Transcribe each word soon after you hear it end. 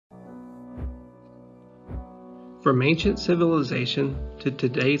From ancient civilization to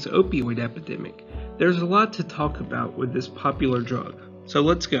today's opioid epidemic, there's a lot to talk about with this popular drug. So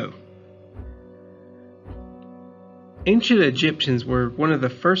let's go. Ancient Egyptians were one of the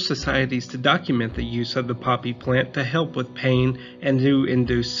first societies to document the use of the poppy plant to help with pain and to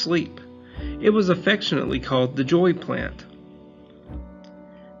induce sleep. It was affectionately called the joy plant.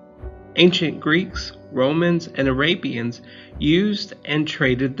 Ancient Greeks, Romans, and Arabians used and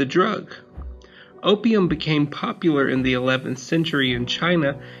traded the drug. Opium became popular in the 11th century in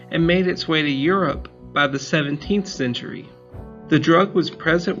China and made its way to Europe by the 17th century. The drug was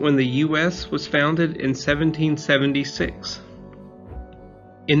present when the U.S. was founded in 1776.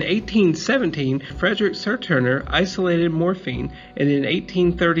 In 1817, Frederick Serturner isolated morphine, and in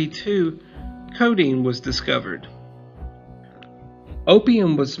 1832, codeine was discovered.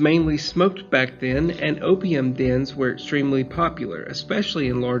 Opium was mainly smoked back then, and opium dens were extremely popular, especially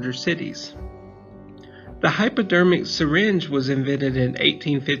in larger cities. The hypodermic syringe was invented in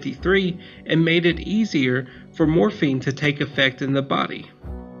 1853 and made it easier for morphine to take effect in the body.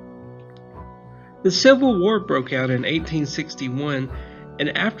 The Civil War broke out in 1861,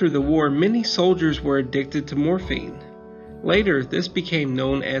 and after the war many soldiers were addicted to morphine. Later, this became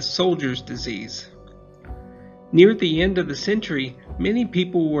known as soldier's disease. Near the end of the century, many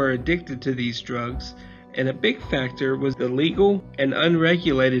people were addicted to these drugs, and a big factor was the legal and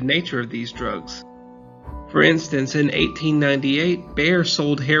unregulated nature of these drugs. For instance, in 1898, Bayer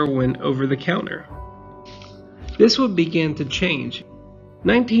sold heroin over the counter. This would begin to change.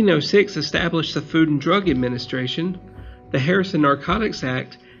 1906 established the Food and Drug Administration, the Harrison Narcotics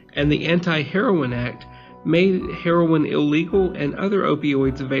Act, and the Anti-Heroin Act made heroin illegal and other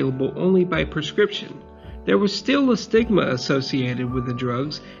opioids available only by prescription. There was still a stigma associated with the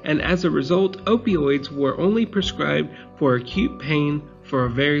drugs, and as a result, opioids were only prescribed for acute pain for a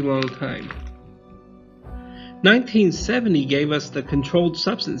very long time. 1970 gave us the Controlled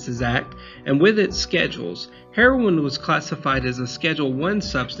Substances Act, and with its schedules, heroin was classified as a Schedule I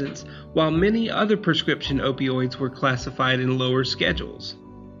substance, while many other prescription opioids were classified in lower schedules.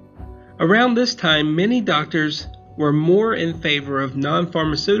 Around this time, many doctors were more in favor of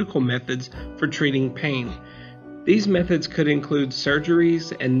non-pharmaceutical methods for treating pain. These methods could include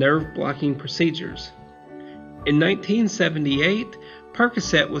surgeries and nerve-blocking procedures. In 1978,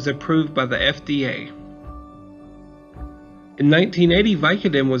 Percocet was approved by the FDA. In 1980,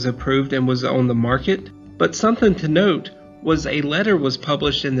 Vicodin was approved and was on the market, but something to note was a letter was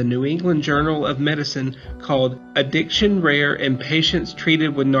published in the New England Journal of Medicine called Addiction Rare in Patients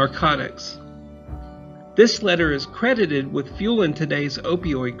Treated with Narcotics. This letter is credited with fueling today's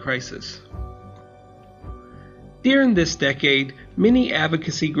opioid crisis. During this decade, many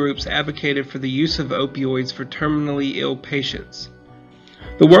advocacy groups advocated for the use of opioids for terminally ill patients.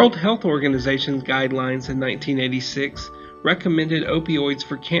 The World Health Organization's guidelines in 1986 recommended opioids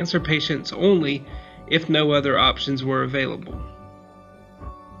for cancer patients only if no other options were available.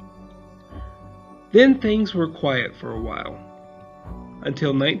 Then things were quiet for a while,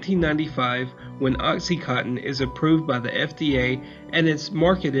 until 1995 when Oxycontin is approved by the FDA and is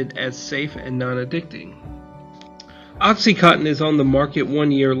marketed as safe and non-addicting. Oxycontin is on the market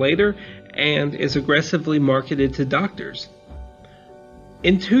 1 year later and is aggressively marketed to doctors.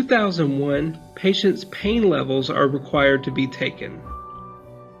 In 2001, patients' pain levels are required to be taken.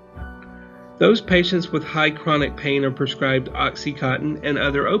 Those patients with high chronic pain are prescribed Oxycontin and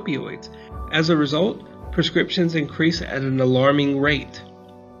other opioids. As a result, prescriptions increase at an alarming rate.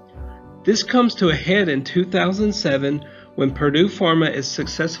 This comes to a head in 2007 when Purdue Pharma is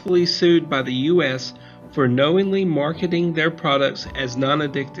successfully sued by the U.S. for knowingly marketing their products as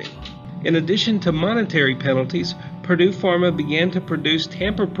non-addicting. In addition to monetary penalties, Purdue Pharma began to produce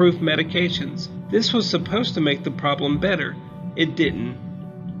tamper-proof medications. This was supposed to make the problem better. It didn't.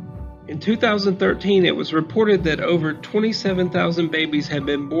 In 2013, it was reported that over 27,000 babies had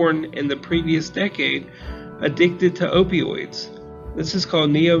been born in the previous decade addicted to opioids. This is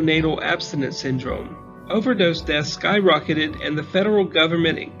called neonatal abstinence syndrome. Overdose deaths skyrocketed, and the federal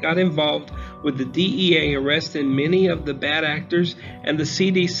government got involved with the DEA arresting many of the bad actors, and the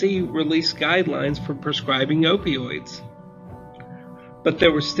CDC released guidelines for prescribing opioids. But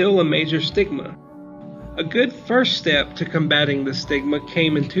there was still a major stigma. A good first step to combating the stigma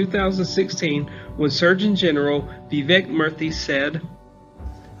came in 2016 when Surgeon General Vivek Murthy said,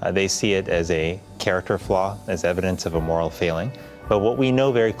 They see it as a character flaw, as evidence of a moral failing. But what we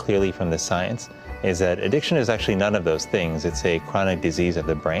know very clearly from the science is that addiction is actually none of those things. It's a chronic disease of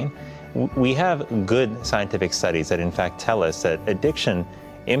the brain. We have good scientific studies that in fact tell us that addiction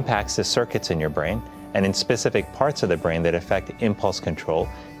impacts the circuits in your brain and in specific parts of the brain that affect impulse control,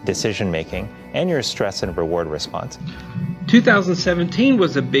 decision making, and your stress and reward response. 2017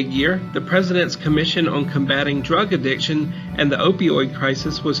 was a big year. The President's Commission on Combating Drug Addiction and the Opioid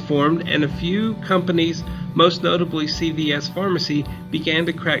Crisis was formed, and a few companies, most notably CVS Pharmacy, began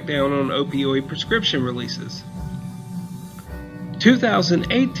to crack down on opioid prescription releases.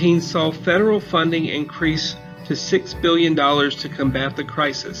 2018 saw federal funding increase to $6 billion to combat the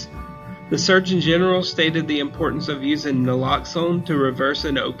crisis. The Surgeon General stated the importance of using naloxone to reverse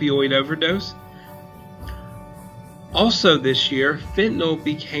an opioid overdose. Also this year, fentanyl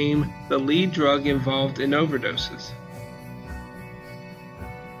became the lead drug involved in overdoses.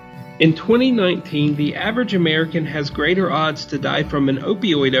 In 2019, the average American has greater odds to die from an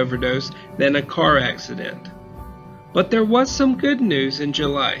opioid overdose than a car accident. But there was some good news in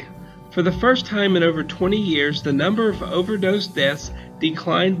July. For the first time in over 20 years, the number of overdose deaths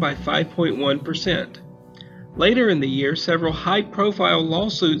declined by 5.1%. Later in the year, several high-profile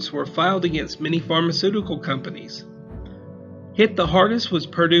lawsuits were filed against many pharmaceutical companies. Hit the hardest was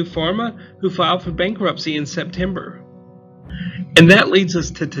Purdue Pharma, who filed for bankruptcy in September. And that leads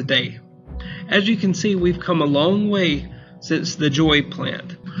us to today. As you can see, we've come a long way since the Joy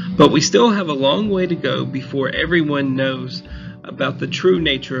plant, but we still have a long way to go before everyone knows about the true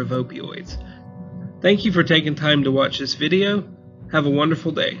nature of opioids. Thank you for taking time to watch this video. Have a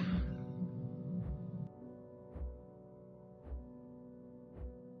wonderful day.